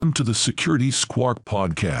Welcome to the Security Squawk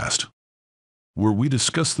podcast, where we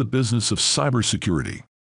discuss the business of cybersecurity.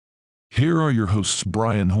 Here are your hosts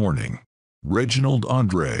Brian Horning, Reginald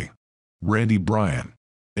Andre, Randy Bryan,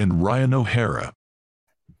 and Ryan O'Hara.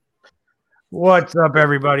 What's up,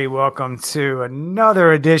 everybody? Welcome to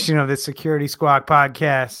another edition of the Security Squawk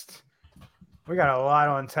podcast. We got a lot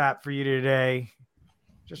on tap for you today.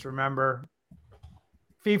 Just remember,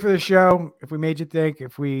 fee for the show. If we made you think,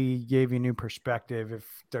 if we gave you new perspective, if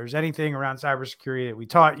there's anything around cybersecurity that we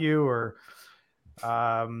taught you or,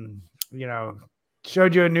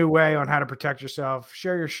 showed you a new way on how to protect yourself,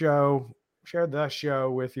 share the show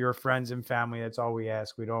with your friends and family. That's all we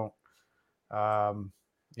ask. We don't,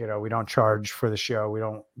 we don't charge for the show. We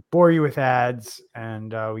don't bore you with ads,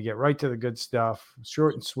 and we get right to the good stuff.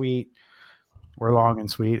 Short and sweet, or long and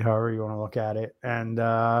sweet, however you want to look at it. And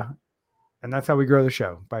that's how we grow the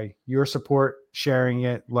show, by your support, sharing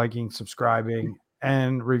it, liking, subscribing,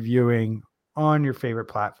 and reviewing on your favorite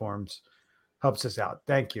platforms. Helps us out.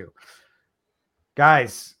 Thank you.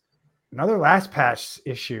 Guys, another LastPass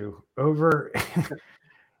issue over.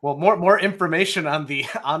 Well, more information on the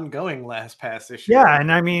ongoing LastPass issue. Yeah,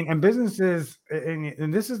 and businesses,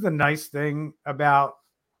 and this is the nice thing about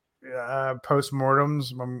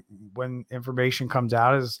postmortems when information comes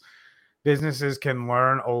out, is businesses can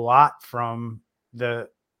learn a lot from the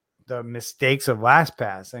mistakes of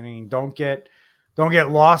LastPass. I mean, don't get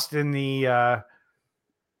lost in the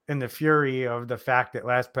fury of the fact that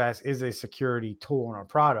LastPass is a security tool in a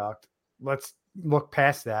product. Let's look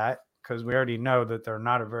past that, because we already know that they're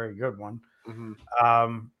not a very good one.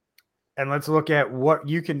 Mm-hmm. And let's look at what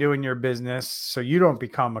you can do in your business so you don't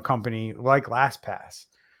become a company like LastPass.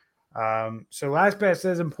 So LastPass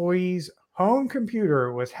says employees' home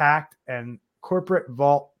computer was hacked and corporate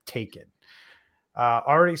vault taken.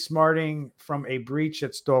 Already smarting from a breach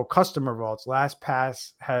that stole customer vaults,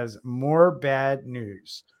 LastPass has more bad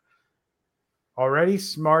news. Already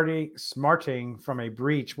smarting from a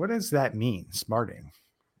breach. What does that mean? Smarting.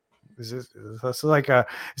 Is this like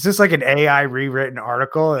an AI rewritten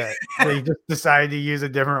article that they just decided to use a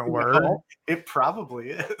different word? No, it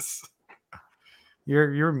probably is.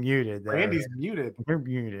 You're muted there. Randy's muted. You're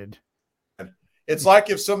muted. It's like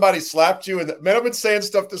if somebody slapped you, man, I've been saying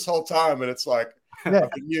stuff this whole time, and it's like, I've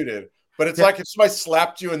been muted. But it's like if somebody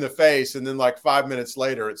slapped you in the face, and then like 5 minutes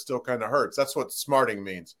later, it still kind of hurts. That's what smarting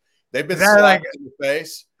means. They've been slapped in the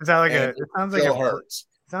face. Is that like it hurts.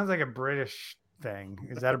 Sounds like a British thing.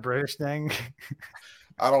 Is that a British thing?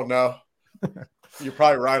 I don't know. You're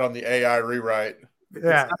probably right on the AI rewrite.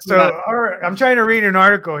 Yeah. So I'm trying to read an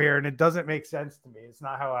article here, and it doesn't make sense to me. It's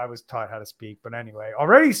not how I was taught how to speak. But anyway,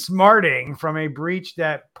 already smarting from a breach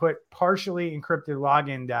that put partially encrypted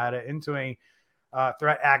login data into a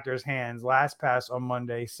threat actor's hands, LastPass on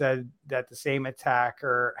Monday said that the same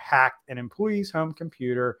attacker hacked an employee's home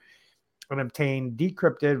computer and obtained a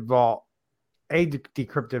decrypted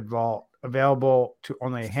vault available to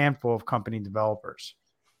only a handful of company developers.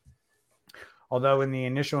 Although in the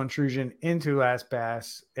initial intrusion into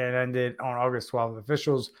LastPass, it ended on August 12th,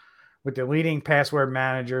 officials with the leading password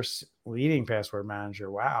manager,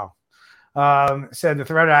 wow, said the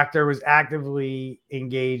threat actor was actively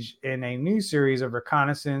engaged in a new series of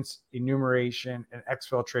reconnaissance, enumeration, and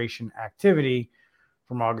exfiltration activity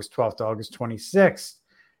from August 12th to August 26th.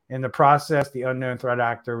 In the process, the unknown threat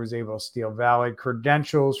actor was able to steal valid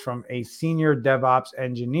credentials from a senior DevOps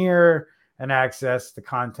engineer and access the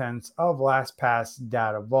contents of LastPass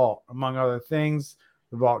data vault. Among other things,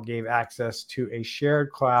 the vault gave access to a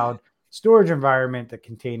shared cloud storage environment that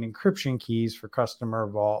contained encryption keys for customer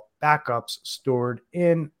vault backups stored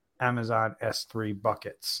in Amazon S3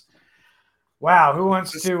 buckets. Wow, who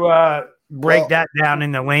wants to break that down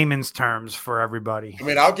into layman's terms for everybody? I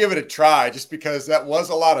mean, I'll give it a try, just because that was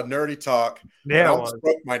a lot of nerdy talk. Yeah, I almost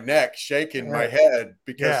broke my neck shaking my head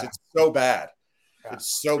because it's so bad. Yeah.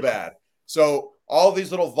 It's so bad. So all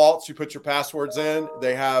these little vaults you put your passwords in,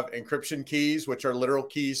 they have encryption keys, which are literal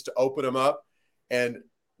keys to open them up. And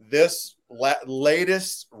this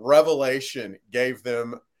latest revelation gave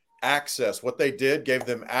them access. What they did gave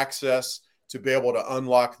them access to be able to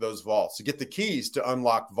unlock those vaults, to get the keys to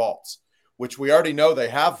unlock vaults, which we already know they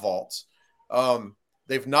have vaults.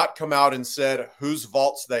 They've not come out and said whose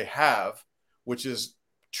vaults they have, which is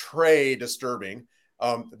très disturbing.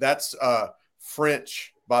 That's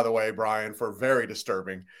French, by the way, Brian, for very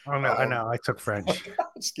disturbing. Oh, no, I know. I took French.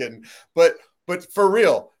 Just kidding. But for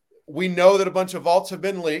real, we know that a bunch of vaults have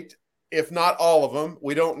been leaked, if not all of them.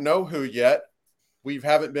 We don't know who yet. We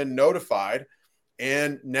haven't been notified.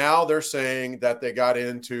 And now they're saying that they got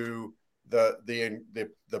into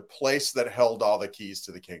the place that held all the keys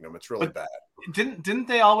to the kingdom. It's really bad. Didn't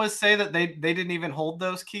they always say that they didn't even hold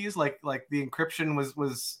those keys? Like the encryption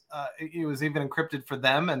was it was even encrypted for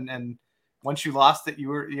them, and once you lost it,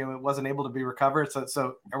 it wasn't able to be recovered.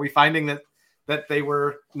 So are we finding that they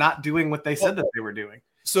were not doing what they said that they were doing?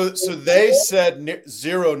 So they said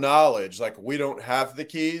zero knowledge, like we don't have the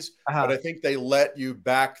keys, but I think they let you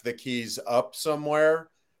back the keys up somewhere.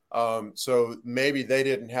 So maybe they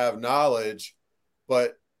didn't have knowledge,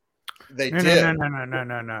 but they did.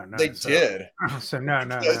 No. They did. So no.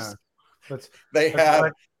 They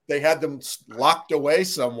had them locked away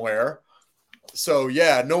somewhere. So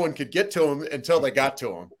yeah, no one could get to them until they got to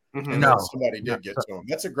them. Mm-hmm. And then somebody did get to them.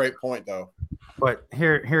 That's a great point, though. But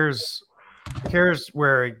here's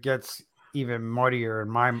where it gets even muddier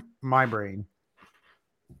in my brain.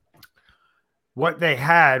 What they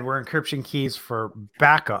had were encryption keys for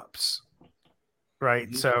backups, right?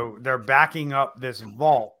 Mm-hmm. So they're backing up this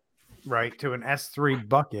vault, right, to an S3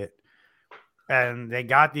 bucket, and they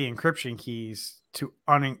got the encryption keys to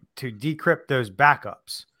decrypt those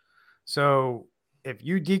backups. So if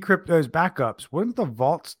you decrypt those backups, wouldn't the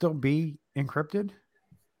vault still be encrypted?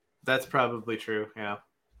 That's probably true. Yeah.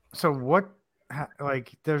 So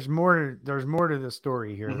there's more to the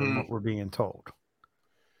story here than what we're being told.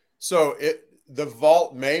 So the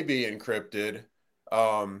vault may be encrypted.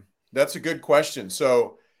 That's a good question.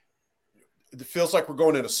 So it feels like we're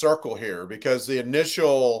going in a circle here because the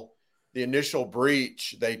initial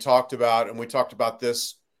breach they talked about, and we talked about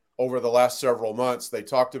this over the last several months, they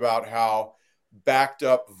talked about how backed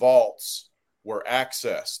up vaults were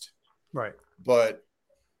accessed. Right. But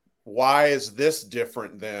why is this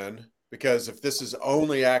different then? Because if this is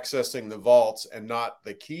only accessing the vaults and not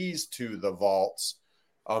the keys to the vaults,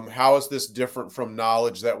 how is this different from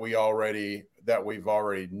knowledge that we've already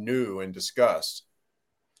knew and discussed?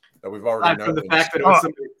 That we've already known. From the fact that it was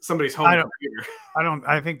somebody's home computer.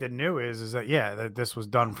 I think the new is that that this was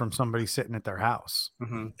done from somebody sitting at their house.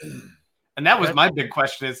 Mm-hmm. And that was my big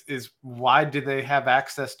question: is why do they have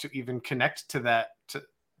access to even connect to that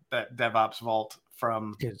DevOps vault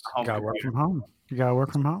from home? You gotta work from home. You gotta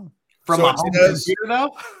work from home. From a home computer,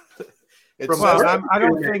 though. I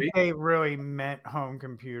don't think they really meant home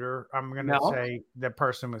computer. I'm gonna say the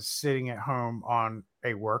person was sitting at home on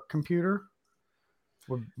a work computer.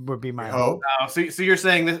 Would be my hope. Oh, so you're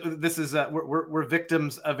saying this is we're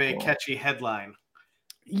victims of a catchy headline?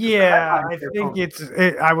 Yeah, I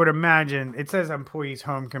think I would imagine it says employee's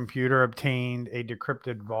home computer obtained a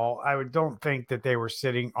decrypted vault. I don't think that they were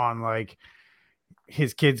sitting on like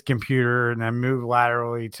his kid's computer and then move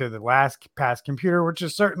laterally to the LastPass computer, which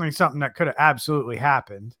is certainly something that could have absolutely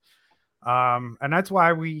happened. And that's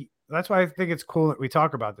why I think it's cool that we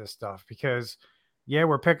talk about this stuff because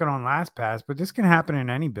we're picking on LastPass, but this can happen in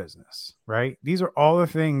any business, right? These are all the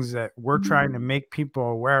things that we're trying to make people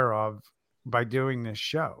aware of by doing this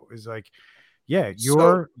show is like,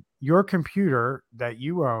 your computer that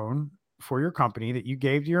you own for your company that you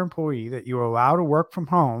gave to your employee that you allow to work from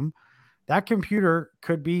home, that computer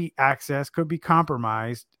could be accessed, could be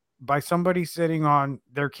compromised by somebody sitting on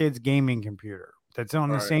their kid's gaming computer that's on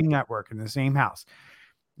the same network in the same house.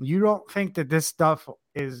 You don't think that this stuff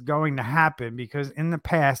is going to happen because in the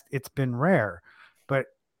past it's been rare. But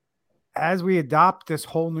as we adopt this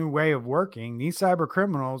whole new way of working, these cyber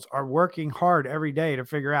criminals are working hard every day to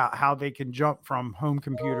figure out how they can jump from home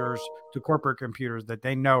computers to corporate computers that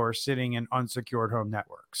they know are sitting in unsecured home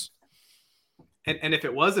networks. And if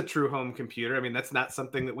it was a true home computer, I mean, that's not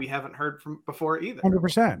something that we haven't heard from before either.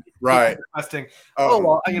 100%. Right. Requesting, I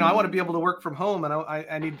want to be able to work from home and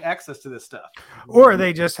I need access to this stuff. Or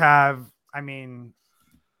they just have, I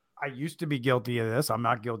used to be guilty of this. I'm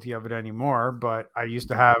not guilty of it anymore, but I used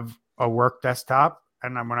to have a work desktop.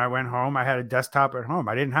 And then when I went home, I had a desktop at home.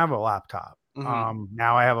 I didn't have a laptop. Mm-hmm.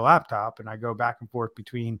 Now I have a laptop and I go back and forth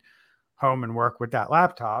between home and work with that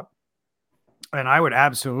laptop. And I would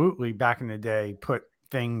absolutely back in the day put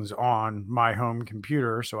things on my home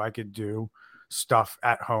computer so I could do stuff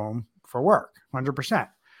at home for work. 100%.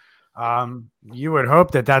 You would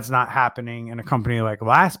hope that that's not happening in a company like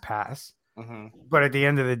LastPass. Mm-hmm. But at the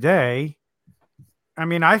end of the day,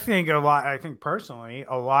 I think personally,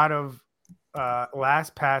 a lot of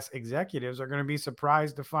LastPass executives are going to be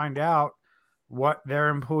surprised to find out what their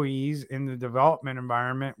employees in the development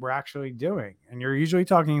environment were actually doing. And you're usually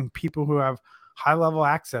talking people who have high level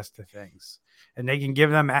access to things and they can give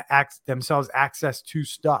themselves access to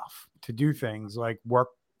stuff to do things like work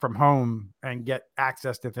from home and get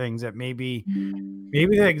access to things that maybe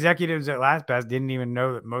the executives at LastPass didn't even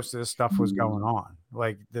know that most of this stuff was going on.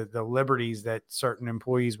 Like the liberties that certain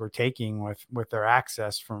employees were taking with their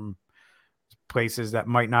access from places that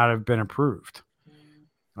might not have been approved.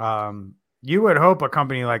 You would hope a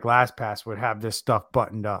company like LastPass would have this stuff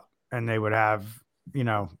buttoned up, and they would have,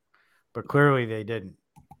 but clearly they didn't.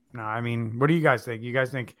 No, I mean, what do you guys think? You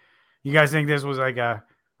guys think this was like a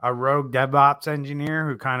rogue DevOps engineer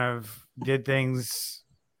who kind of did things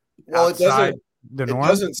outside the norm? It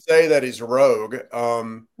doesn't say that he's rogue.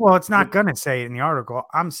 Well, it's not going to say it in the article.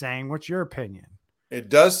 I'm saying, what's your opinion? It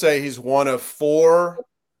does say he's one of 4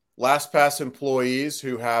 LastPass employees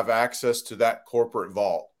who have access to that corporate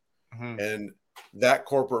vault. Mm-hmm. And that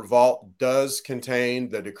corporate vault does contain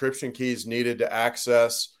the decryption keys needed to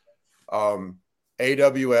access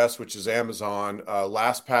AWS, which is Amazon,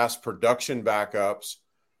 LastPass production backups,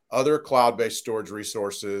 other cloud-based storage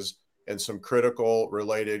resources, and some critical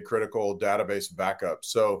database backups.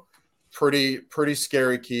 So pretty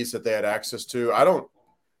scary keys that they had access to. I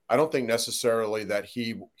don't think necessarily that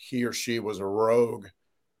he or she was a rogue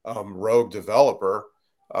developer.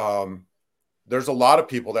 There's a lot of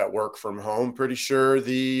people that work from home. Pretty sure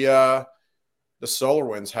the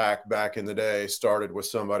SolarWinds hack back in the day started with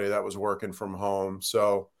somebody that was working from home.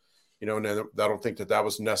 So, I don't think that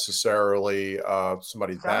was necessarily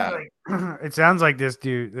somebody bad. It sounds like this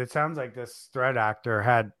dude. It sounds like this threat actor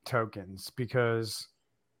had tokens, because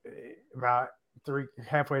about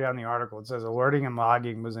halfway down the article, it says alerting and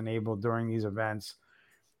logging was enabled during these events,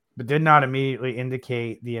 but did not immediately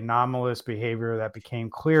indicate the anomalous behavior that became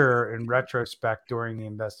clearer in retrospect during the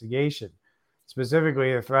investigation.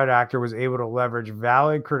 Specifically, the threat actor was able to leverage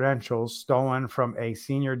valid credentials stolen from a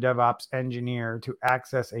senior DevOps engineer to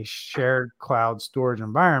access a shared cloud storage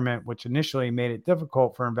environment, which initially made it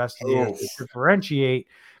difficult for investigators to differentiate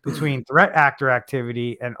between threat actor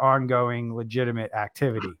activity and ongoing legitimate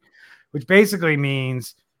activity, which basically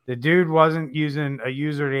means the dude wasn't using a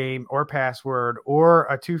username or password or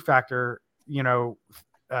a two-factor,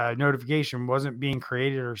 notification wasn't being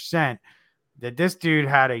created or sent. That this dude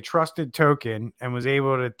had a trusted token and was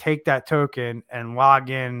able to take that token and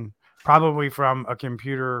log in, probably from a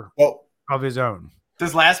computer of his own.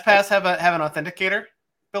 Does LastPass have an authenticator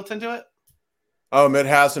built into it? It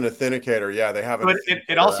has an authenticator. Yeah, they have. But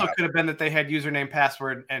it also could have been that they had username,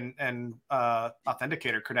 password, and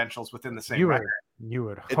authenticator credentials within the same record. You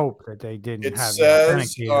would hope that they didn't have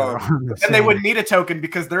authenticator. And they wouldn't need a token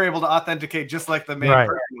because they're able to authenticate just like the main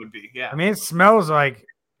person would be. Yeah. I mean, it smells like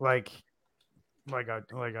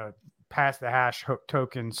a pass the hash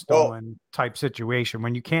token stolen type situation.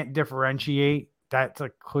 When you can't differentiate, that's a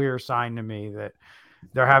clear sign to me that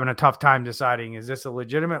they're having a tough time deciding, is this a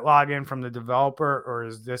legitimate login from the developer, or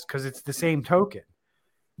is this, because it's the same token,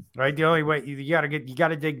 right? The only way you got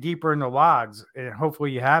to dig deeper in the logs, and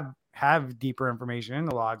hopefully you have deeper information in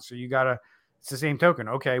the logs. So it's the same token.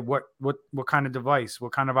 Okay. What kind of device,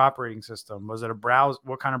 what kind of operating system was it?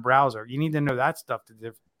 What kind of browser? You need to know that stuff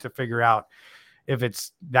to figure out if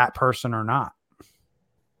it's that person or not.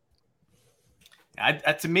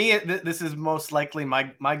 To me, this is most likely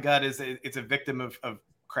my gut is it's a victim of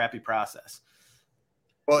crappy process.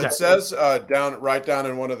 Well, it says right down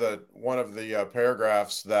in one of the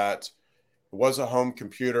paragraphs that it was a home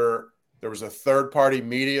computer. There was a third-party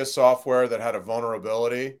media software that had a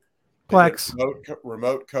vulnerability. Plex.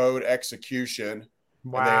 Remote code execution.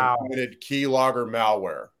 Wow. And they implemented keylogger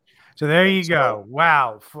malware. So there you go.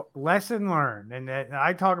 Wow. Lesson learned. And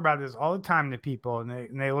I talk about this all the time to people,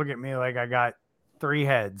 and they look at me like I got 3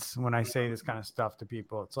 heads when I say this kind of stuff to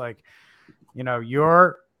people. It's like,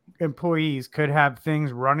 your employees could have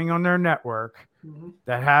things running on their network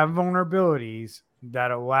that have vulnerabilities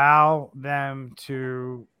that allow them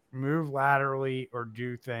to move laterally or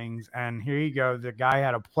do things. And here you go. The guy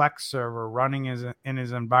had a Plex server running in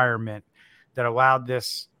his environment that allowed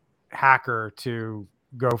this hacker to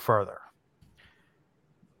go further,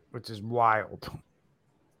 which is wild.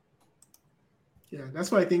 Yeah,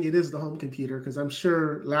 that's why I think it is the home computer, because I'm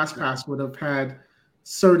sure LastPass would have had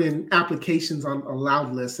certain applications on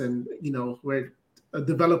allowed lists, and where a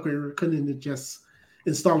developer couldn't just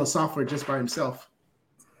install a software just by himself.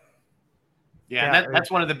 Yeah, and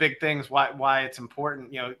that's one of the big things why it's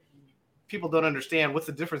important. People don't understand what's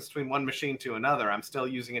the difference between one machine to another. I'm still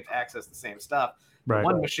using it to access the same stuff. Right.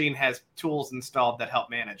 One machine has tools installed that help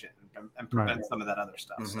manage it and prevent some of that other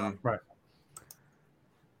stuff. Mm-hmm. So. Right.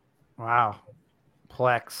 Wow.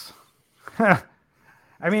 Plex.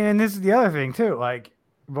 I mean, and this is the other thing too, like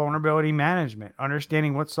vulnerability management,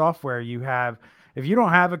 understanding what software you have. If you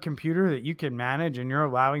don't have a computer that you can manage and you're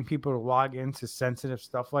allowing people to log into sensitive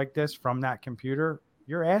stuff like this from that computer,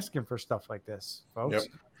 you're asking for stuff like this, folks.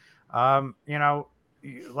 Yep.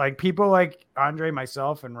 Like people like Andre,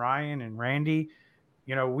 myself, and Ryan and Randy,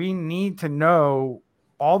 we need to know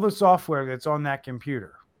all the software that's on that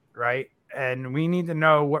computer, right? And we need to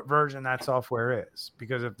know what version that software is,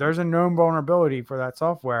 because if there's a known vulnerability for that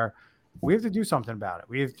software, we have to do something about it.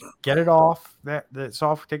 We have to get it off, take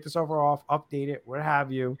the software off, update it, what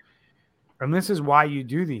have you. And this is why you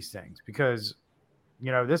do these things, because,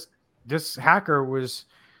 you know, this hacker was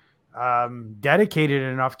dedicated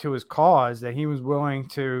enough to his cause that he was willing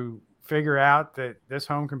to figure out that this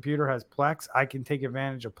home computer has Plex. I can take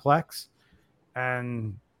advantage of Plex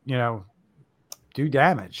and, you know, do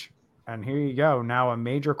damage. And here you go. Now a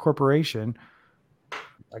major corporation,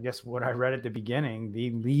 I guess what I read at the beginning,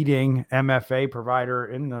 the leading MFA provider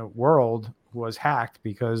in the world, was hacked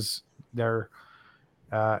because their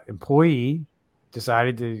employee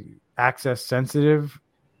decided to access sensitive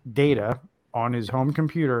data on his home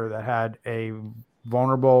computer that had a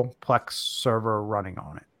vulnerable Plex server running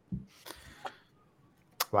on it.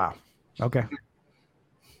 Wow. Okay.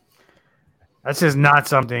 That's just not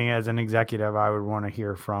something as an executive I would want to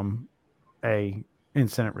hear from a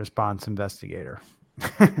incident response investigator.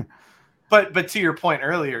 But to your point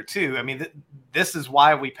earlier too, I mean, this is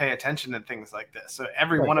why we pay attention to things like this. So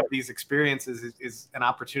every one of these experiences is an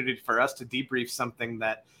opportunity for us to debrief something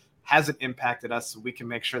that hasn't impacted us, so we can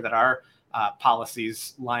make sure that our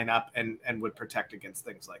policies line up and would protect against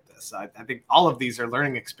things like this. I think all of these are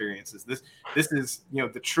learning experiences. This is, you know,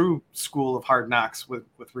 the true school of hard knocks with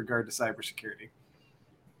regard to cybersecurity.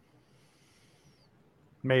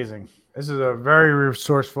 Amazing. This is a very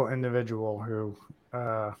resourceful individual who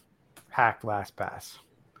hacked LastPass.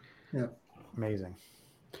 Yeah. Amazing.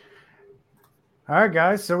 All right,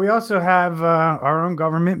 guys. So we also have our own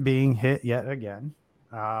government being hit yet again.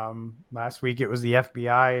 Last week, it was the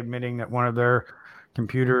FBI admitting that one of their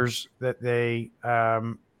computers that they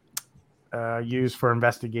use for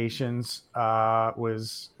investigations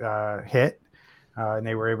was hit, and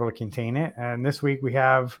they were able to contain it. And this week, we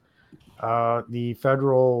have the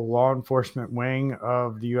federal law enforcement wing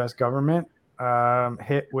of the U.S. government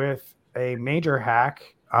hit with a major hack.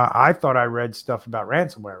 I thought I read stuff about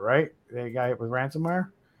ransomware, right? They got hit with ransomware.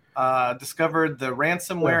 Discovered the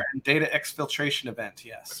ransomware and data exfiltration event.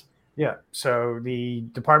 Yes. Yeah. So the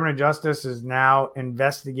Department of Justice is now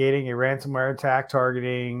investigating a ransomware attack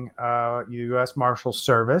targeting U.S. Marshal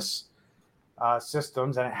Service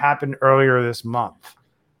systems, and it happened earlier this month.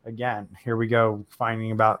 Again, here we go,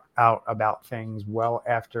 finding out about things well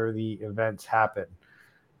after the events happen.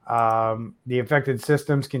 The affected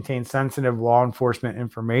systems contain sensitive law enforcement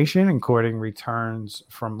information, including returns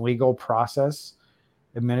from legal process,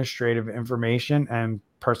 administrative information, and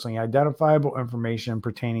personally identifiable information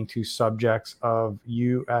pertaining to subjects of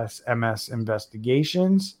USMS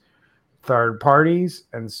investigations, third parties,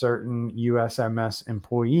 and certain USMS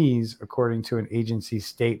employees, according to an agency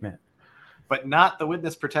statement. But not the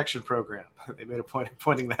witness protection program. They made a point of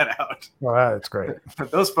pointing that out. Well, that's great.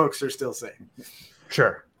 Those folks are still safe.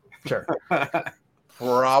 Sure.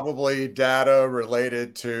 Probably data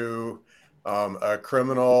related to a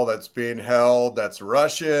criminal that's being held that's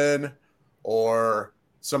Russian, or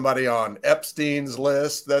somebody on Epstein's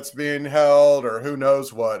list that's being held, or who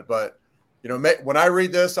knows what. But, you know, when I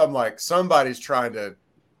read this, I'm like, somebody's trying to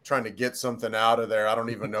get something out of there. I don't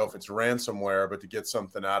even know if it's ransomware, but to get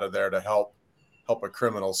something out of there to help a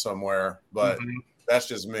criminal somewhere. But that's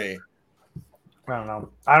just me. I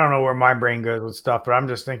don't know where my brain goes with stuff, but I'm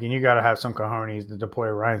just thinking you got to have some cojones to deploy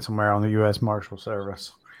ransomware on the U.S. Marshal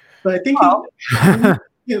Service. But I think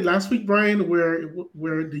last week, Brian,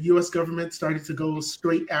 where the U.S. government started to go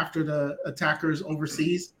straight after the attackers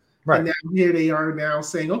overseas, right? And now here they are now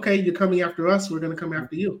saying, "Okay, you're coming after us. We're going to come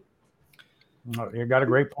after you." Oh, you got a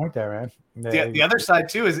great point there, man. The other side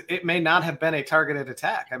too is it may not have been a targeted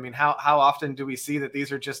attack. I mean, how often do we see that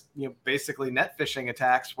these are just, you know, basically net phishing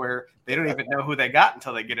attacks where they don't even know who they got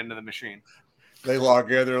until they get into the machine? They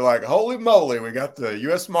log in, they're like, "Holy moly, we got the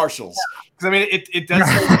U.S. Marshals." Because I mean, it does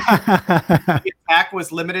say the attack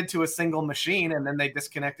was limited to a single machine, and then they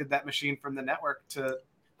disconnected that machine from the network to.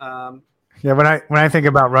 Yeah, when I think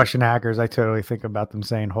about Russian hackers, I totally think about them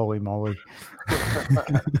saying "Holy moly."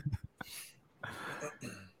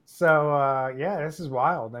 So, this is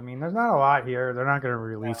wild. I mean, there's not a lot here. They're not going to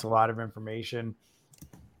release a lot of information.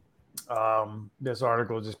 This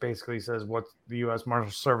article just basically says what the U.S.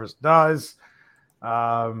 Marshal Service does.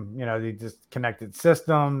 The disconnected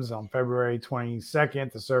systems. On February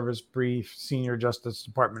 22nd, the service briefed senior Justice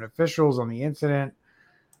Department officials on the incident.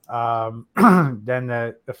 Then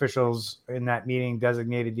the officials in that meeting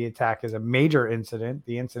designated the attack as a major incident.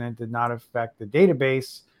 The incident did not affect the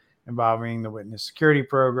database involving the witness security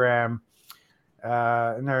program.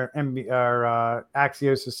 And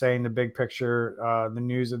Axios is saying the big picture, the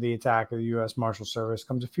news of the attack of the U.S. Marshal Service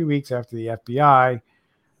comes a few weeks after the FBI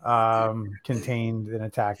contained an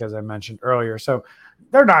attack, as I mentioned earlier. So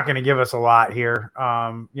they're not going to give us a lot here.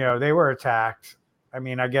 They were attacked. I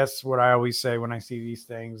mean, I guess what I always say when I see these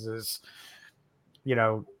things is,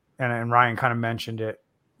 and Ryan kind of mentioned it,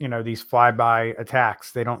 these flyby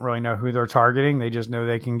attacks, they don't really know who they're targeting. They just know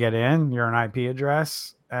they can get in, you're an IP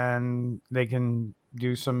address, and they can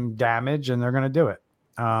do some damage, and they're going to do it.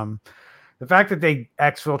 The fact that they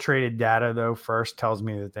exfiltrated data, though, first tells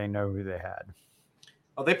me that they know who they had.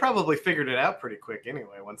 Well, they probably figured it out pretty quick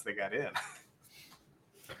anyway once they got in.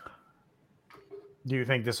 Do you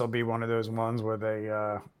think this will be one of those ones where they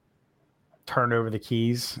turn over the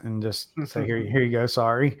keys and just say, here you go,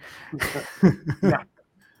 sorry?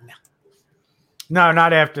 No,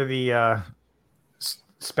 not after the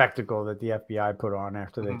spectacle that the FBI put on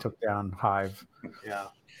after they took down Hive. Yeah.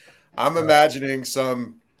 I'm imagining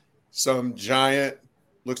some giant,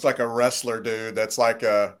 looks like a wrestler dude that's like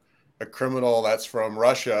a criminal that's from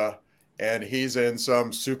Russia, and he's in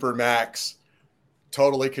some supermax,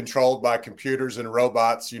 totally controlled by computers and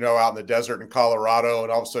robots, out in the desert in Colorado,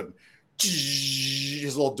 and all of a sudden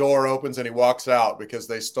his little door opens and he walks out because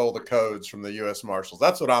they stole the codes from the U.S. Marshals.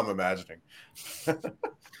 That's what I'm imagining.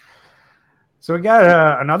 So we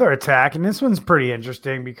got another attack, and this one's pretty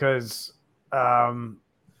interesting because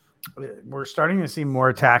we're starting to see more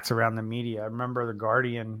attacks around the media. I remember The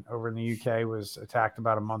Guardian over in the UK was attacked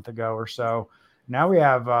about a month ago or so. Now we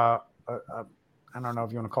have I don't know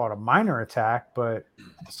if you want to call it a minor attack, but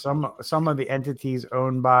some of the entities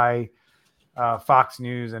owned by Fox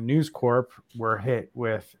News and News Corp were hit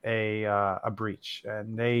with a breach,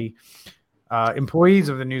 and they employees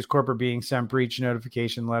of the News Corp are being sent breach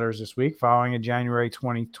notification letters this week following a January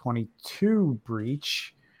 2022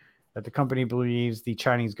 breach that the company believes the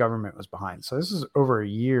Chinese government was behind. So this is over a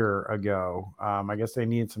year ago. I guess they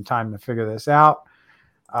needed some time to figure this out.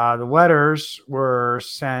 The letters were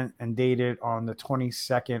sent and dated on the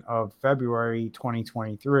 22nd of February,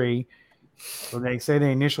 2023. So they say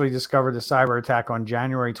they initially discovered the cyber attack on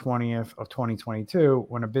January 20th of 2022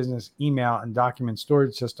 when a business email and document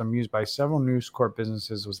storage system used by several News Corp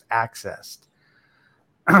businesses was accessed.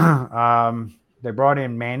 They brought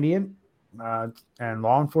in Mandiant and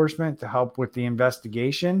law enforcement to help with the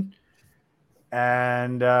investigation.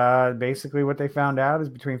 And basically what they found out is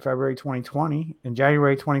between February 2020 and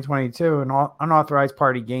January 2022, an unauthorized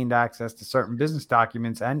party gained access to certain business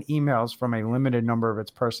documents and emails from a limited number of its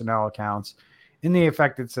personnel accounts in the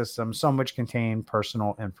affected system, some which contain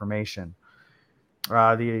personal information.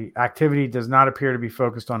 The activity does not appear to be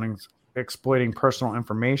focused on exploiting personal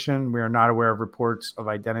information. We are not aware of reports of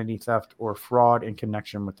identity theft or fraud in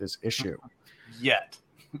connection with this issue. Yet.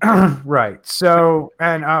 Right. So,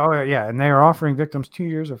 and and they are offering victims 2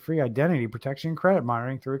 years of free identity protection and credit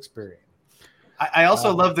monitoring through Experian. I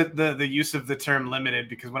also love the use of the term limited,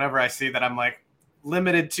 because whenever I see that, I'm like,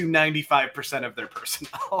 limited to 95% of their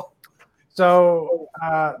personnel. So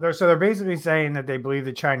they're basically saying that they believe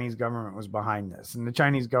the Chinese government was behind this, and the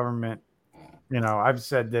Chinese government, I've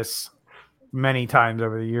said this many times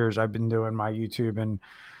over the years I've been doing my YouTube and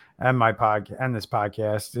my podcast and this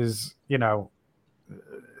podcast is,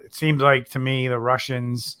 it seems like to me the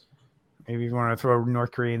Russians, maybe you want to throw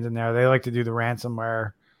North Koreans in there, they like to do the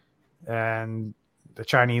ransomware, and the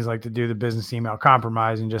Chinese like to do the business email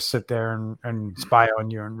compromise and just sit there and spy on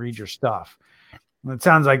you and read your stuff. And it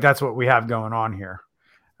sounds like that's what we have going on here.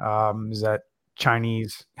 Is that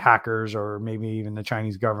Chinese hackers, or maybe even the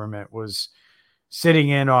Chinese government, was sitting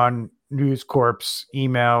in on News Corp's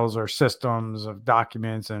emails or systems of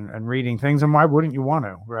documents and reading things. And why wouldn't you want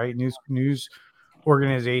to, right? News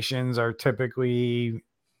organizations are typically,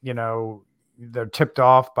 they're tipped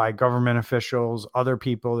off by government officials, other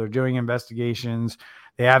people. They're doing investigations.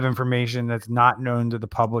 They have information that's not known to the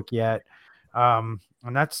public yet. And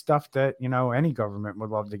that's stuff that, any government would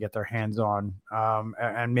love to get their hands on,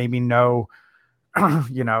 and maybe know,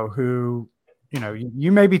 who,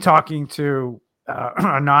 you may be talking to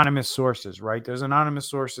anonymous sources, right? Those anonymous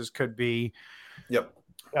sources could be, could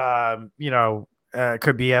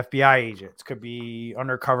be FBI agents, could be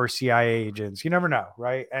undercover CIA agents. You never know,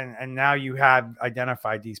 right? And now you have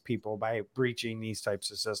identified these people by breaching these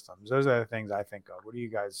types of systems. Those are the things I think of. What do you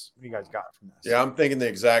guys got from this? Yeah, I'm thinking the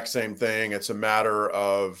exact same thing. It's a matter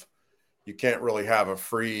of you can't really have a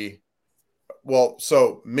free. Well,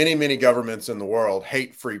 so many governments in the world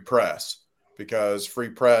hate free press because free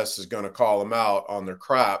press is going to call them out on their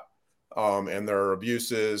crap and their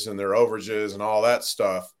abuses and their overages and all that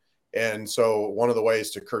stuff. And so one of the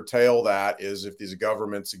ways to curtail that is if these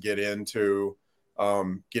governments get into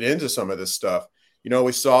get into some of this stuff.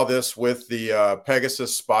 We saw this with the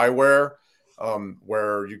Pegasus spyware,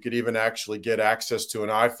 where you could even actually get access to an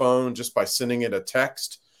iPhone just by sending it a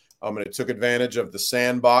text. And it took advantage of the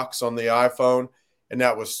sandbox on the iPhone. And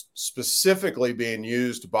that was specifically being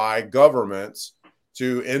used by governments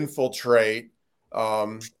to infiltrate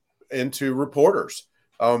into reporters.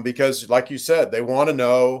 Because like you said, they want to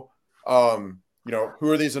know,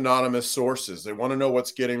 who are these anonymous sources? They want to know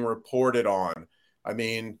what's getting reported on. I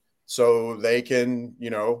mean, so they can,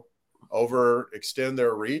 overextend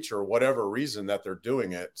their reach or whatever reason that they're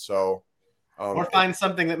doing it. So, or find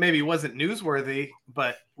something that maybe wasn't newsworthy,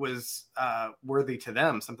 but was worthy to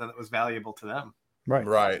them, something that was valuable to them. Right.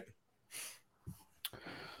 Right.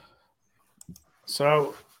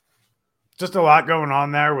 So just a lot going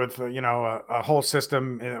on there with, a whole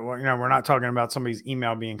system. We're not talking about somebody's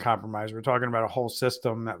email being compromised. We're talking about a whole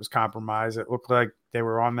system that was compromised. It looked like they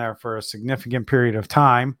were on there for a significant period of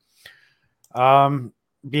time.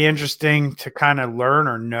 Be interesting to kind of learn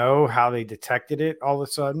or know how they detected it all of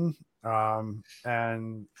a sudden.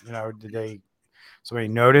 And, did somebody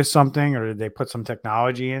notice something, or did they put some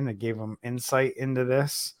technology in that gave them insight into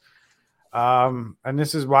this? And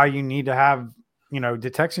this is why you need to have,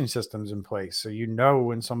 detection systems in place. So,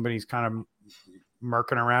 when somebody's kind of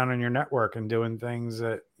murking around in your network and doing things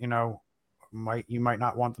that, you might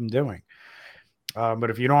not want them doing.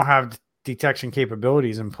 But if you don't have detection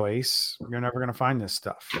capabilities in place, you're never going to find this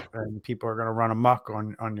stuff, and people are going to run amok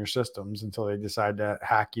on your systems until they decide to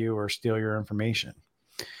hack you or steal your information.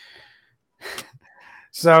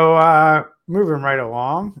 So moving right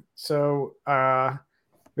along. So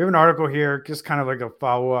we have an article here, just kind of like a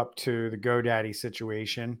follow-up to the GoDaddy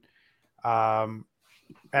situation. And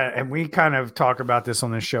we kind of talk about this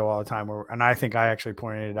on this show all the time, and I think I actually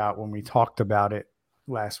pointed it out when we talked about it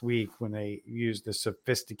last week, when they used the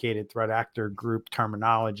sophisticated threat actor group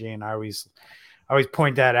terminology. And I always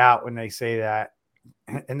point that out when they say that.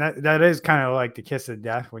 And that is kind of like the kiss of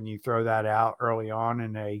death when you throw that out early on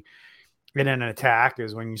in an attack,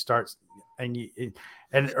 is when you start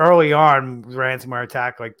and early on ransomware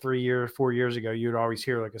attack, like 4 years ago, you'd always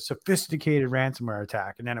hear like a sophisticated ransomware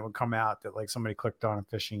attack. And then it would come out that like somebody clicked on a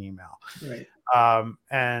phishing email. Right.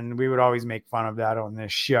 And we would always make fun of that on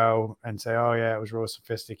this show and say, oh yeah, it was real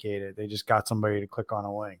sophisticated. They just got somebody to click on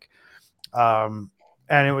a link. And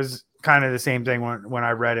it was kind of the same thing when I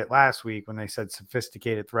read it last week, when they said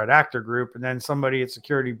sophisticated threat actor group. And then somebody at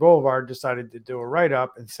Security Boulevard decided to do a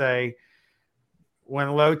write-up and say,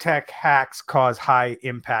 when low-tech hacks cause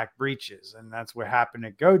high-impact breaches. And that's what happened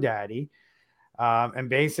at GoDaddy. And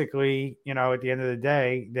basically, at the end of the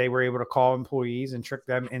day, they were able to call employees and trick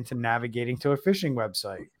them into navigating to a phishing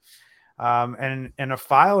website. And in a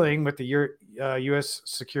filing with the U.S.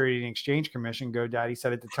 Security and Exchange Commission, GoDaddy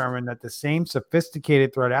said it determined that the same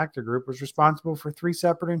sophisticated threat actor group was responsible for 3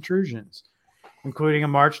 separate intrusions, including a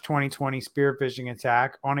March 2020 spear phishing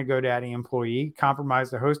attack on a GoDaddy employee,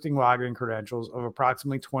 compromised the hosting login credentials of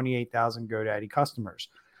approximately 28,000 GoDaddy customers,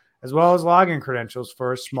 as well as login credentials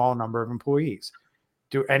for a small number of employees.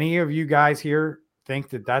 Do any of you guys here think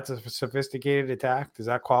that that's a sophisticated attack? Does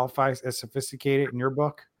that qualify as sophisticated in your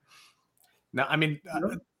book? No, I mean,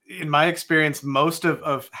 in my experience, most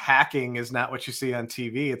of hacking is not what you see on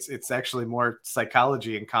TV. It's actually more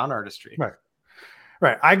psychology and con artistry. Right.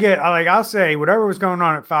 I'll say whatever was going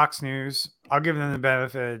on at Fox News, I'll give them the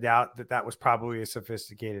benefit of the doubt that was probably a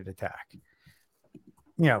sophisticated attack.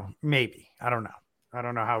 Maybe. I don't know. I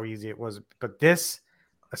don't know how easy it was, but a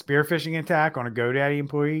spear phishing attack on a GoDaddy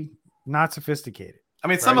employee, not sophisticated. I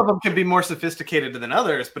mean, some of them can be more sophisticated than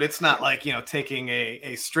others, but it's not like, taking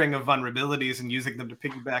a string of vulnerabilities and using them to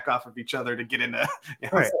piggyback off of each other to get into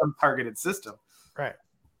some targeted system. Right.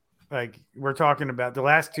 Like, we're talking about the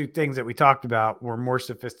last 2 things that we talked about were more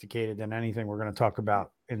sophisticated than anything we're going to talk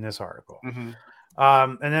about in this article. Mm-hmm.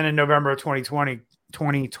 And then in November of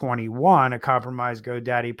 2021, a compromised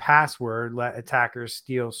GoDaddy password let attackers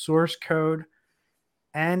steal source code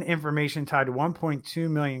and information tied to 1.2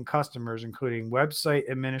 million customers, including website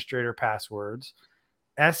administrator passwords,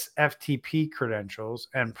 SFTP credentials,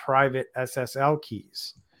 and private SSL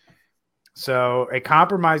keys. So a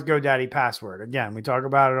compromised GoDaddy password. Again, we talk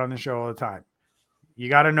about it on the show all the time. You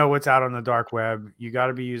got to know what's out on the dark web. You got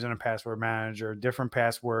to be using a password manager, different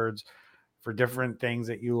passwords for different things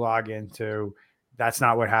that you log into. That's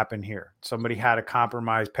not what happened here. Somebody had a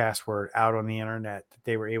compromised password out on the internet that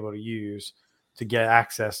they were able to use to get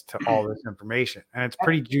access to all this information. And it's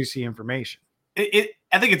pretty juicy information. I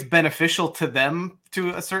think it's beneficial to them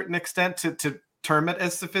to a certain extent to term it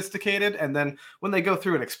as sophisticated. And then when they go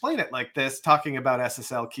through and explain it like this, talking about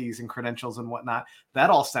SSL keys and credentials and whatnot, that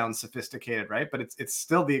all sounds sophisticated, right? But it's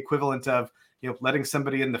still the equivalent of, letting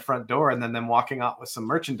somebody in the front door and then them walking out with some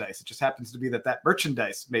merchandise. It just happens to be that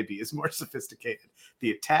merchandise maybe is more sophisticated.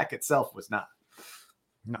 The attack itself was not.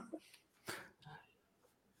 No.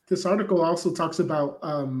 This article also talks about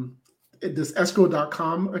this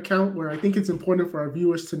escrow.com account, where I think it's important for our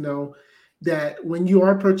viewers to know that when you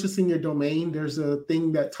are purchasing your domain, there's a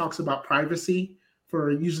thing that talks about privacy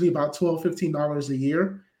for usually about $12, $15 a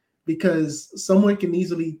year, because someone can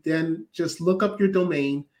easily then just look up your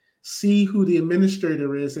domain, see who the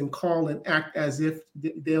administrator is, and call and act as if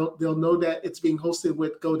they'll know that it's being hosted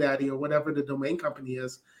with GoDaddy or whatever the domain company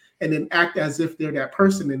is, and then act as if they're that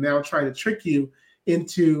person and now try to trick you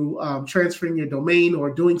into transferring your domain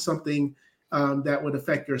or doing something that would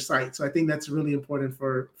affect your site. So I think that's really important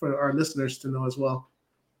for our listeners to know as well.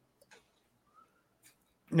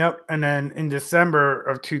 Yep. And then in December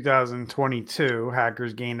of 2022,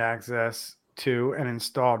 hackers gained access to and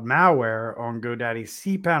installed malware on GoDaddy's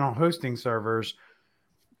cPanel hosting servers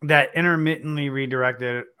that intermittently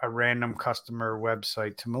redirected a random customer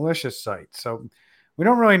website to malicious sites. So we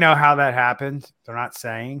don't really know how that happened. They're not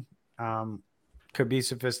saying. Could be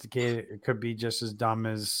sophisticated. It could be just as dumb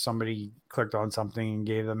as somebody clicked on something and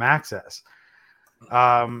gave them access.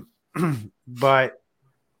 But,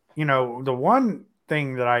 the one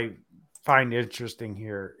thing that I find interesting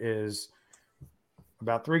here is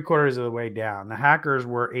about 3/4 of the way down, the hackers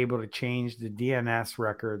were able to change the DNS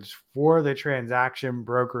records for the transaction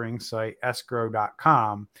brokering site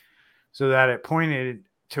escrow.com so that it pointed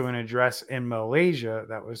to an address in Malaysia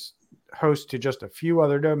that was host to just a few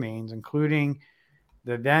other domains, including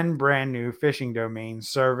the then brand new phishing domain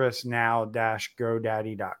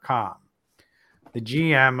servicenow-godaddy.com. The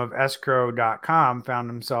GM of escrow.com found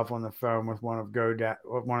himself on the phone with one of the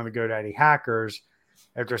GoDaddy hackers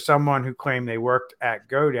after someone who claimed they worked at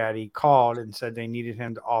GoDaddy called and said they needed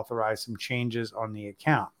him to authorize some changes on the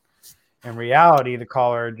account. In reality, the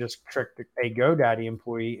caller just tricked a GoDaddy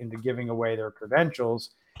employee into giving away their credentials,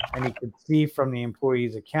 and he could see from the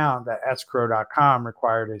employee's account that escrow.com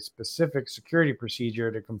required a specific security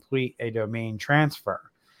procedure to complete a domain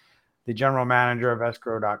transfer. The general manager of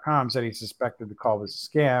escrow.com said he suspected the call was a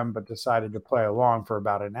scam, but decided to play along for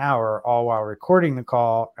about an hour, all while recording the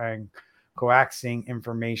call and coaxing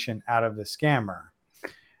information out of the scammer.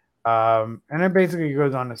 And it basically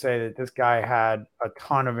goes on to say that this guy had a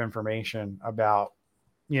ton of information about,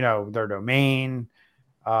 their domain,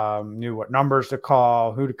 knew what numbers to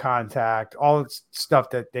call, who to contact, all the stuff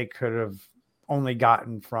that they could have only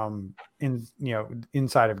gotten from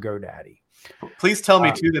inside of GoDaddy. Please tell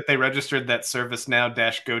me too that they registered that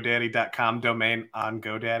servicenow-godaddy.com domain on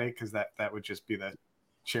GoDaddy, because that would just be the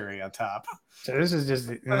cherry on top. So this is just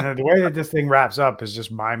the way that this thing wraps up is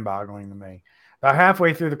just mind-boggling to me. About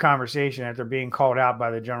halfway through the conversation, after being called out by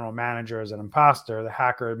the general manager as an imposter, the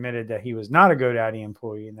hacker admitted that he was not a GoDaddy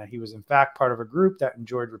employee and that he was in fact part of a group that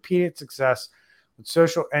enjoyed repeated success with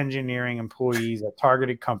social engineering employees at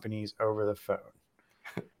targeted companies over the phone.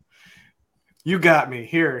 You got me.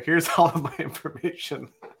 Here's all of my information.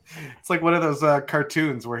 It's like one of those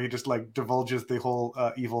cartoons where he just divulges the whole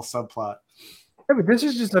evil subplot. Yeah, but this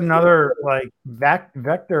is just another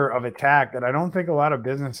vector of attack that I don't think a lot of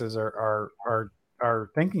businesses are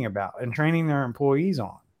thinking about and training their employees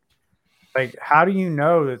on. Like, how do you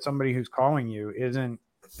know that somebody who's calling you isn't,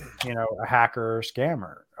 a hacker or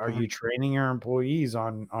scammer? Are you training your employees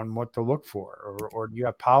on what to look for, or do you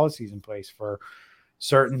have policies in place for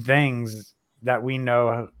certain things that we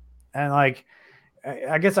know? And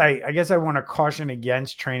I guess I want to caution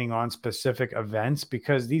against training on specific events,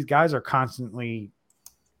 because these guys are constantly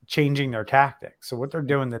changing their tactics. So what they're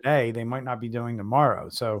doing today, they might not be doing tomorrow.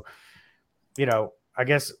 So, I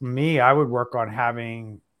guess I would work on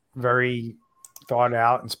having very thought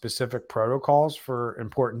out and specific protocols for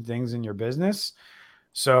important things in your business,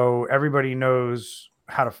 so everybody knows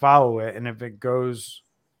how to follow it. And if it goes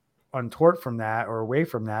untoward from that or away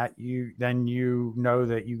from that, you know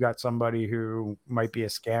that you got somebody who might be a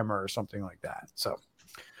scammer or something like that. So,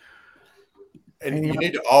 and you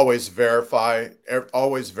need to always verify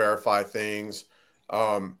things.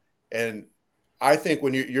 And I think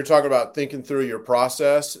when you're talking about thinking through your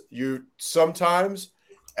process, you sometimes,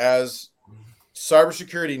 as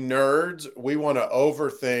cybersecurity nerds, we want to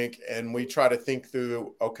overthink, and we try to think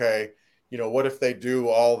through, okay, what if they do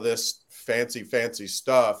all this fancy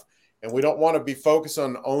stuff? And we don't want to be focused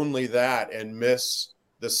on only that and miss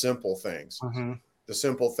the simple things. The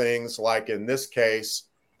simple things, like in this case,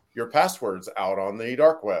 your passwords out on the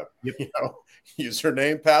dark web. Yep. You know,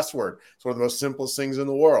 username, password. It's one of the most simplest things in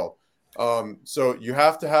the world. So you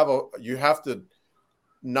have to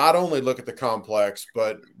not only look at the complex,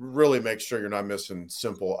 but really make sure you're not missing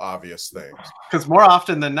simple, obvious things. Because more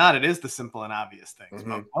often than not, it is the simple and obvious things.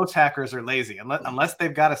 Mhm. Most hackers are lazy. Unless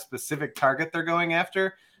they've got a specific target they're going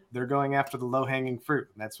after the low-hanging fruit.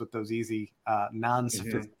 And that's what those easy,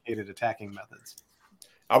 non-sophisticated attacking methods.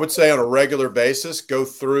 I would say on a regular basis, go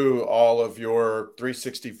through all of your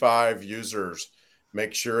 365 users.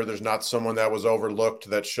 Make sure there's not someone that was overlooked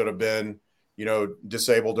that should have been,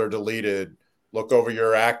 disabled or deleted. Look over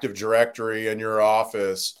your Active Directory in your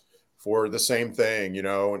office for the same thing.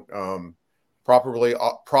 Properly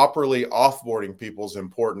offboarding people is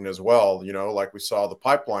important as well. Like we saw the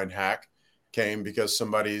pipeline hack came because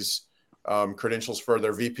somebody's credentials for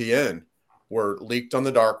their VPN were leaked on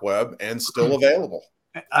the dark web and still available.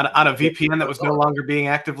 On a VPN that was no longer being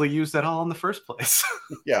actively used at all in the first place.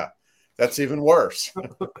 Yeah, that's even worse.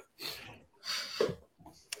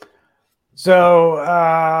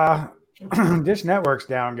 So Dish Network's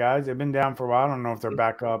down, guys. They've been down for a while. I don't know if they're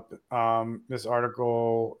back up. This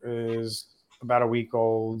article is about a week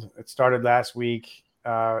old. It started last week.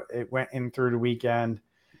 It went in through the weekend.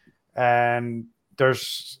 And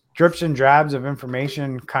there's drips and drabs of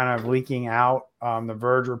information kind of leaking out. The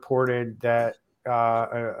Verge reported that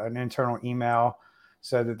an internal email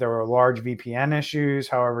said that there were large VPN issues.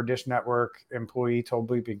 However, Dish Network employee told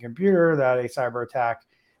Bleeping Computer that a cyber attack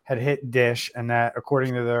had hit Dish and that,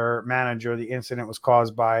 according to their manager, the incident was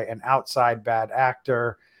caused by an outside bad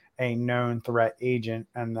actor, a known threat agent,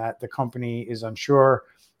 and that the company is unsure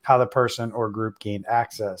how the person or group gained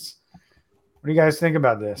access. What do you guys think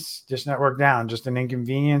about this? Dish Network down, just an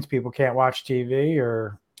inconvenience? People can't watch TV,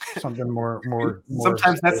 or something more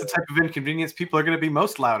Sometimes that's the type of inconvenience people are going to be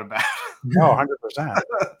most loud about. No, 100%.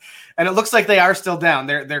 And it looks like they are still down.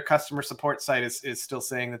 Their customer support site is still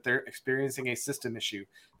saying that they're experiencing a system issue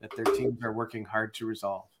that their teams are working hard to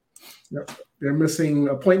resolve. Yep. They're missing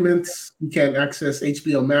appointments. You can't access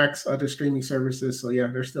HBO Max, other streaming services. So yeah,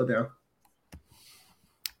 they're still down.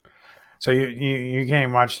 So you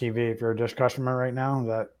can't watch TV if you're a Dish customer right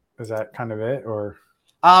now? Is that kind of it, or?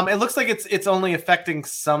 It looks like it's only affecting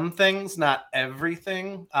some things, not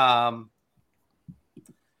everything.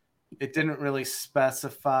 It didn't really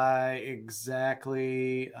specify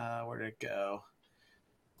exactly where to go.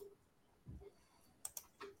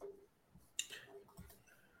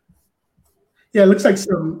 Yeah, it looks like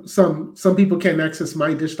some people can't access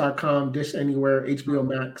mydish.com, Dish Anywhere, HBO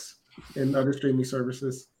Max, and other streaming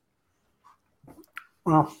services.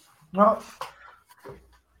 Well,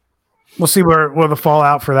 we'll see where the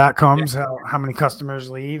fallout for that comes. Yeah. How many customers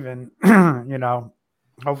leave, and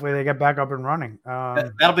hopefully they get back up and running.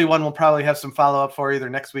 That'll be one we'll probably have some follow up for either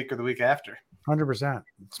next week or the week after. 100%.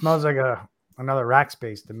 It smells like another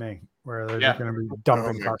Rackspace to me, where they're just going to be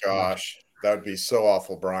dumping. Oh my gosh, that would be so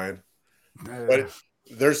awful, Brian. But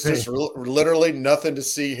there's just literally nothing to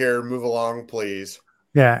see here. Move along, please.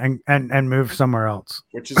 Yeah, and move somewhere else.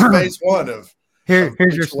 Which is phase one of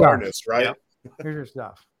here's your stuff, right? Yep. Here's your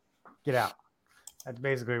stuff. Get out. That's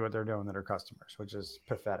basically what they're doing to their customers, which is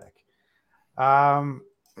pathetic.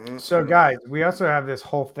 So guys, we also have this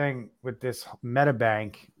whole thing with this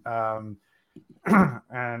MetaBank. And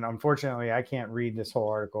unfortunately, I can't read this whole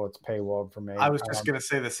article. It's paywalled for me. I was just going to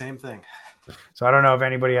say the same thing. So I don't know if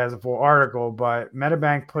anybody has a full article, but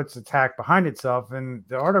MetaBank puts attack behind itself. And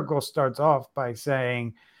the article starts off by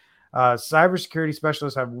saying cybersecurity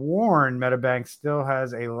specialists have warned MetaBank still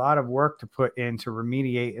has a lot of work to put in to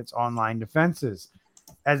remediate its online defenses,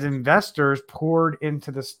 as investors poured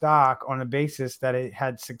into the stock on the basis that it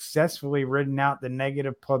had successfully ridden out the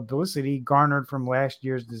negative publicity garnered from last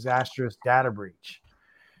year's disastrous data breach.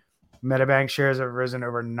 MetaBank shares have risen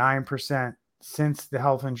over 9% since the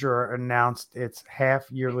health insurer announced its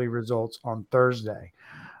half-yearly results on Thursday.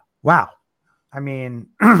 Wow. I mean,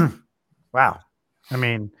 wow. I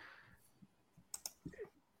mean,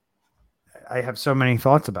 I have so many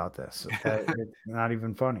thoughts about this. Okay? It's not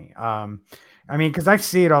even funny. I mean, because I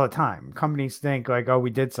see it all the time. Companies think like, oh,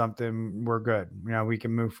 we did something, we're good. We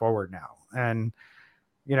can move forward now. And,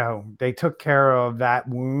 they took care of that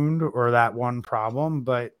wound or that one problem.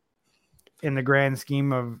 But in the grand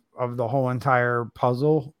scheme of the whole entire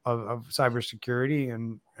puzzle of cybersecurity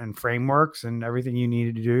and frameworks and everything you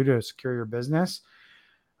need to do to secure your business,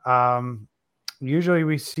 usually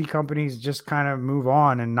we see companies just kind of move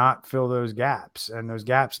on and not fill those gaps. And those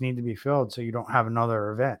gaps need to be filled so you don't have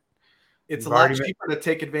another event. It's a lot cheaper to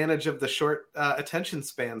take advantage of the short attention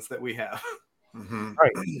spans that we have. Mm-hmm.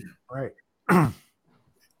 Right.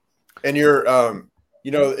 And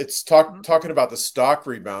It's talking about the stock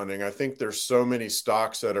rebounding. I think there's so many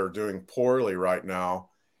stocks that are doing poorly right now.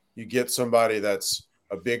 You get somebody that's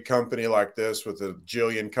a big company like this with a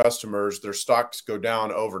jillion customers, their stocks go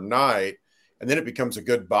down overnight, and then it becomes a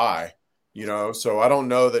good buy, So I don't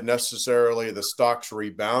know that necessarily the stocks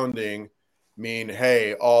rebounding mean,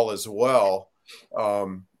 hey, all is well.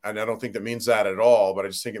 And I don't think that means that at all, but I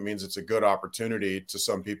just think it means it's a good opportunity to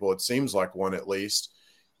some people. It seems like one at least,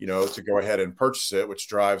 to go ahead and purchase it, which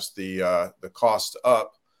drives the cost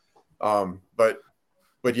up. But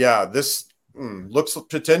yeah, this looks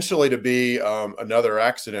potentially to be another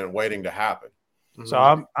accident waiting to happen. So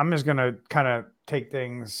I'm just going to kind of take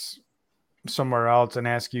things somewhere else and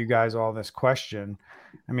ask you guys all this question.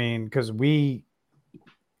 I mean, because we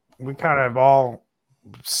kind of all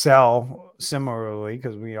sell similarly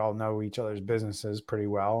because we all know each other's businesses pretty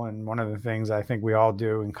well. And one of the things I think we all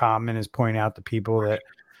do in common is point out to people that,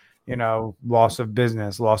 loss of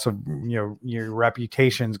business, loss of, your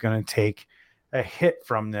reputation is going to take a hit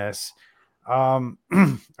from this. Are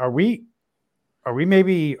we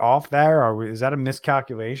maybe off there? Is that a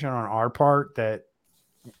miscalculation on our part that,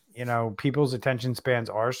 people's attention spans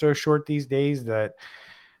are so short these days that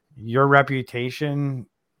your reputation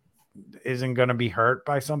isn't going to be hurt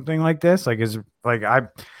by something like this? I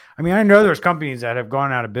know there's companies that have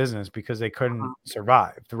gone out of business because they couldn't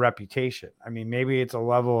survive the reputation. I mean, maybe it's a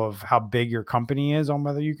level of how big your company is on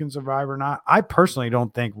whether you can survive or not. I personally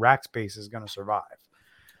don't think Rackspace is going to survive.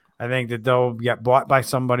 I think that they'll get bought by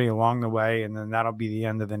somebody along the way, and then that'll be the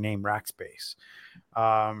end of the name Rackspace.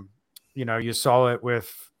 You saw it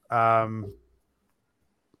with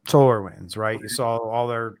SolarWinds, right? You saw all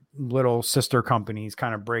their little sister companies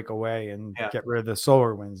kind of break away and get rid of the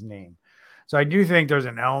SolarWinds name. So I do think there's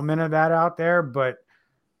an element of that out there, but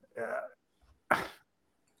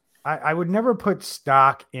I would never put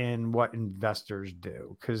stock in what investors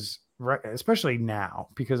do, because especially now,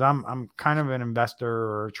 because I'm kind of an investor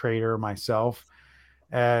or a trader myself,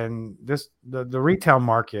 and the retail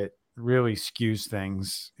market really skews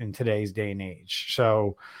things in today's day and age.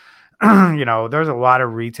 So there's a lot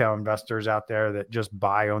of retail investors out there that just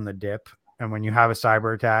buy on the dip. And when you have a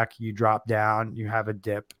cyber attack, you drop down, you have a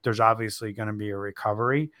dip. There's obviously going to be a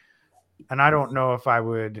recovery. And I don't know if I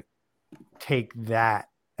would take that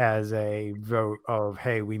as a vote of,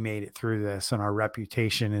 hey, we made it through this and our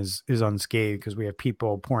reputation is unscathed because we have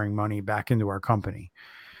people pouring money back into our company.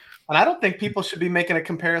 And I don't think people should be making a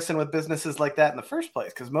comparison with businesses like that in the first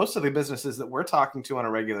place, because most of the businesses that we're talking to on a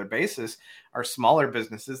regular basis are smaller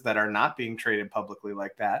businesses that are not being traded publicly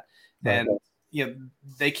like that. Right. And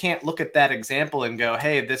they can't look at that example and go,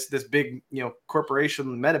 hey, this big corporation,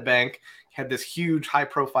 MetaBank, had this huge high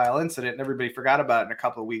profile incident and everybody forgot about it in a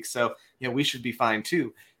couple of weeks. So we should be fine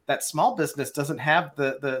too. That small business doesn't have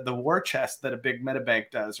the war chest that a big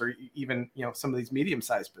MetaBank does, or even some of these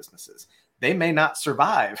medium-sized businesses. They may not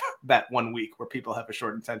survive that 1 week where people have a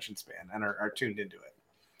short attention span and are tuned into it.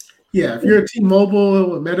 Yeah, if you're a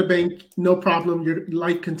T-Mobile or MetaBank, no problem. Your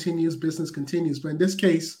life continues, business continues. But in this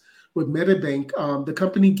case, with MetaBank, the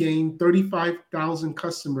company gained 35,000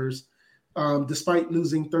 customers despite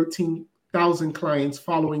losing 13,000 clients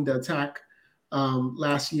following the attack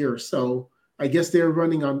last year. So I guess they're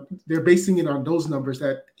basing it on those numbers,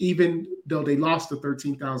 that even though they lost the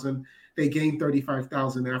 13,000, they gained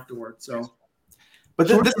 35,000 afterwards. So, but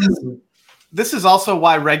this is also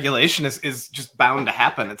why regulation is just bound to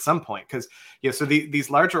happen at some point, because so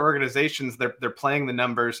these larger organizations, they're playing the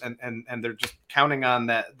numbers and they're just counting on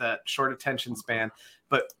that short attention span.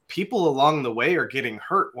 But people along the way are getting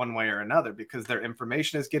hurt one way or another because their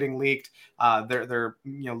information is getting leaked. They're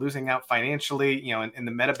losing out financially. In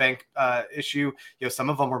the MetaBank issue, some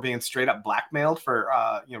of them were being straight up blackmailed for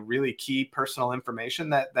really key personal information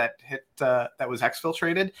that was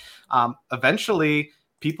exfiltrated. Eventually,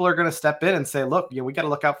 people are going to step in and say, look, we got to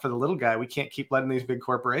look out for the little guy. We can't keep letting these big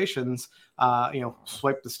corporations,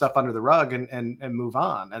 swipe the stuff under the rug and move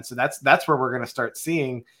on. And so that's where we're going to start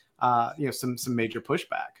seeing, some major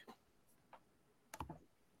pushback.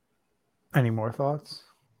 Any more thoughts?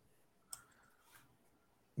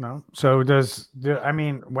 No. So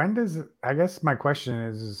when does, I guess my question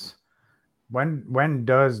is when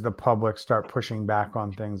does the public start pushing back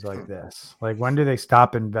on things like this? Like, when do they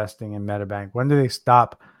stop investing in MetaBank? When do they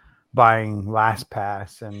stop buying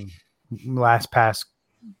LastPass and LastPass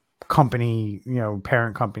company,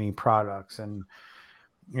 parent company products? And,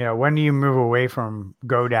 when do you move away from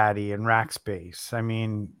GoDaddy and Rackspace? I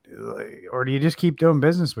mean, or do you just keep doing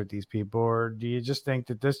business with these people? Or do you just think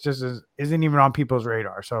that this just isn't even on people's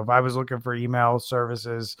radar? So if I was looking for email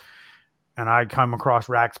services, and I come across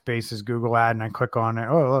Rackspace's Google ad and I click on it.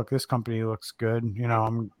 Oh, look, this company looks good.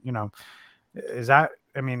 Is that,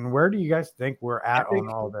 I mean, where do you guys think we're at on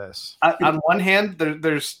all this? On one hand,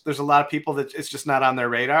 there's a lot of people that it's just not on their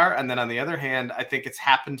radar, and then on the other hand, I think it's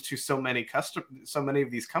happened to so many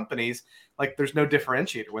of these companies. Like, there's no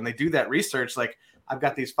differentiator when they do that research. Like, I've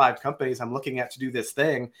got these 5 companies I'm looking at to do this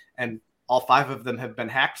thing, and all 5 of them have been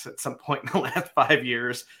hacked at some point in the last 5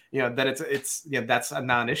 years. Then it's that's a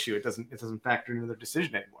non-issue. It doesn't factor into their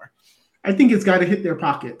decision anymore. I think it's got to hit their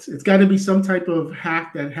pockets. It's got to be some type of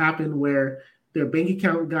hack that happened where their bank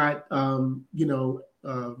account got,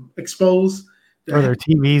 exposed. Or their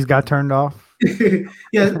TVs got turned off.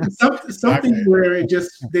 Yeah, something where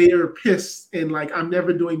they are pissed and like, I'm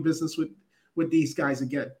never doing business with these guys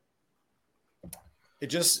again. It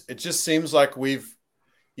just seems like we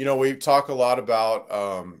talk a lot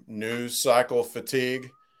about news cycle fatigue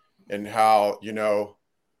and how,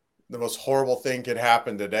 the most horrible thing could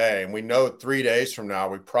happen today. And we know 3 days from now,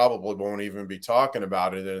 we probably won't even be talking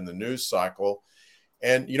about it in the news cycle.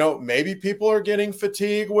 And, maybe people are getting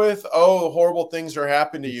fatigued with, horrible things are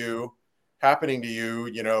happening to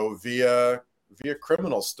you, via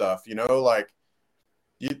criminal stuff, there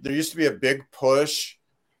used to be a big push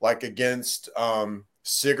like against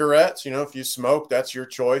cigarettes. If you smoke, that's your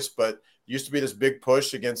choice. But used to be this big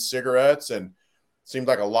push against cigarettes, and seemed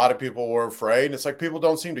like a lot of people were afraid. And it's like people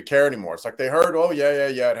don't seem to care anymore. It's like they heard,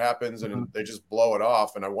 it happens, and they just blow it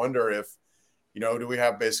off. And I wonder if, do we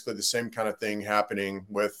have basically the same kind of thing happening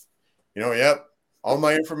with, all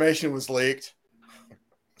my information was leaked.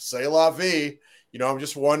 C'est la vie. I'm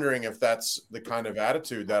just wondering if that's the kind of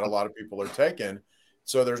attitude that a lot of people are taking.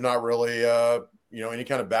 So there's not really, any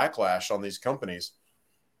kind of backlash on these companies.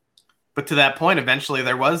 But to that point, eventually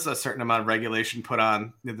there was a certain amount of regulation put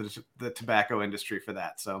on the tobacco industry for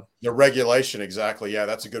that. So the regulation, exactly. Yeah,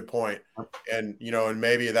 that's a good point. And, and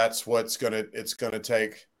maybe that's it's going to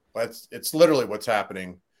take, it's literally what's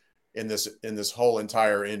happening in this whole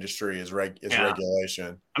entire industry is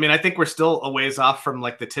regulation. I mean, I think we're still a ways off from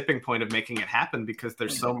like the tipping point of making it happen, because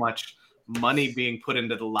there's so much money being put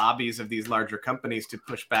into the lobbies of these larger companies to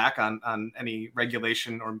push back on any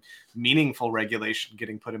regulation or meaningful regulation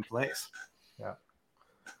getting put in place. Yeah.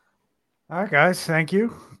 All right, guys. Thank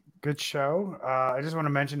you. Good show. I just want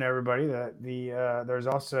to mention to everybody that there's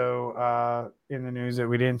also in the news that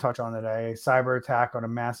we didn't touch on today, cyber attack on a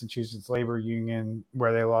Massachusetts labor union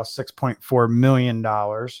where they lost $6.4 million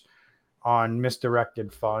on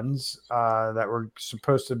misdirected funds that were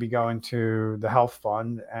supposed to be going to the health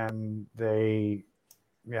fund, and they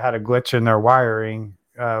had a glitch in their wiring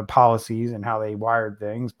policies and how they wired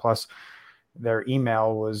things. Plus, their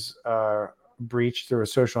email was breached through a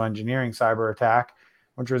social engineering cyber attack,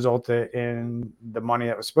 which resulted in the money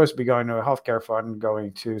that was supposed to be going to a healthcare fund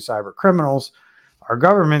going to cyber criminals. Our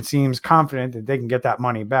government seems confident that they can get that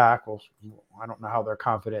money back. Well, I don't know how they're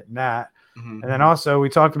confident in that. Mm-hmm. And then also we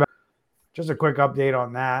talked about just a quick update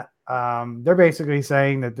on that. They're basically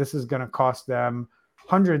saying that this is going to cost them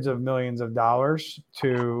hundreds of millions of dollars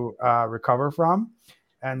to recover from,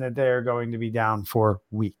 and that they're going to be down for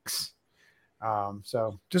weeks.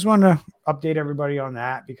 So just wanted to update everybody on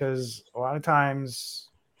that, because a lot of times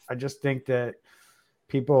I just think that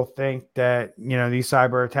people think that, these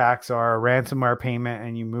cyber attacks are a ransomware payment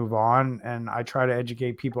and you move on. And I try to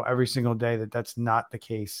educate people every single day that that's not the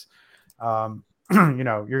case. You're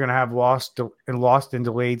going to have lost and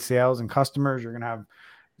delayed sales and customers. You're going to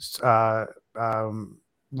have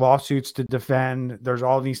lawsuits to defend. There's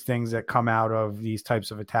all these things that come out of these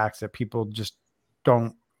types of attacks that people just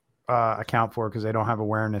don't account for, because they don't have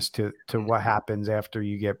awareness to what happens after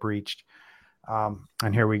you get breached.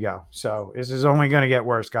 And here we go. So this is only going to get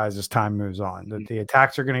worse, guys, as time moves on. The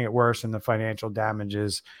attacks are going to get worse, and the financial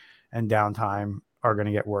damages and downtime are going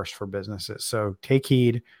to get worse for businesses. So take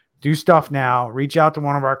heed. Do stuff now. Reach out to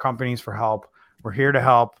one of our companies for help. We're here to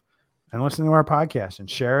help, and listen to our podcast and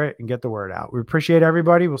share it and get the word out. We appreciate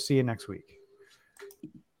everybody. We'll see you next week.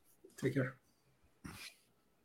 Take care.